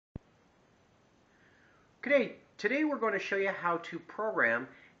Today we're going to show you how to program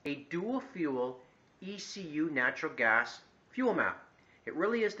a dual fuel ECU natural gas fuel map. It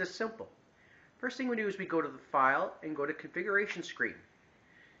really is this simple. First thing we do is we go to the File and go to Configuration screen.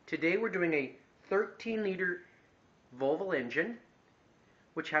 Today we're doing a 13-liter Volvo engine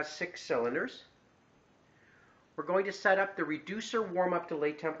which has 6 cylinders. We're going to set up the reducer warm-up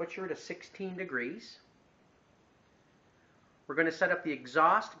delay temperature to 16 degrees. We're going to set up the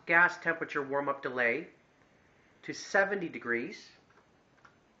exhaust gas temperature warm-up delay to 70 degrees.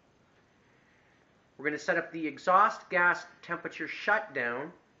 We're going to set up the exhaust gas temperature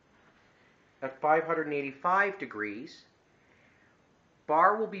shutdown at 585 degrees.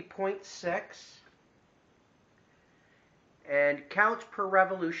 Bar will be 0.6 and counts per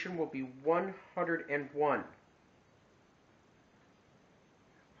revolution will be 101.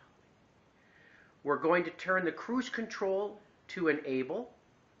 We're going to turn the cruise control to enable,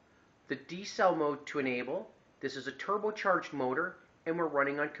 the decel mode to enable. This is a turbocharged motor and we're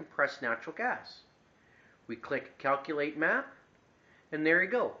running on compressed natural gas. We click Calculate Map and there you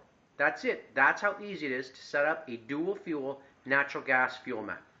go. That's it. That's how easy it is to set up a dual fuel natural gas fuel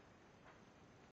map.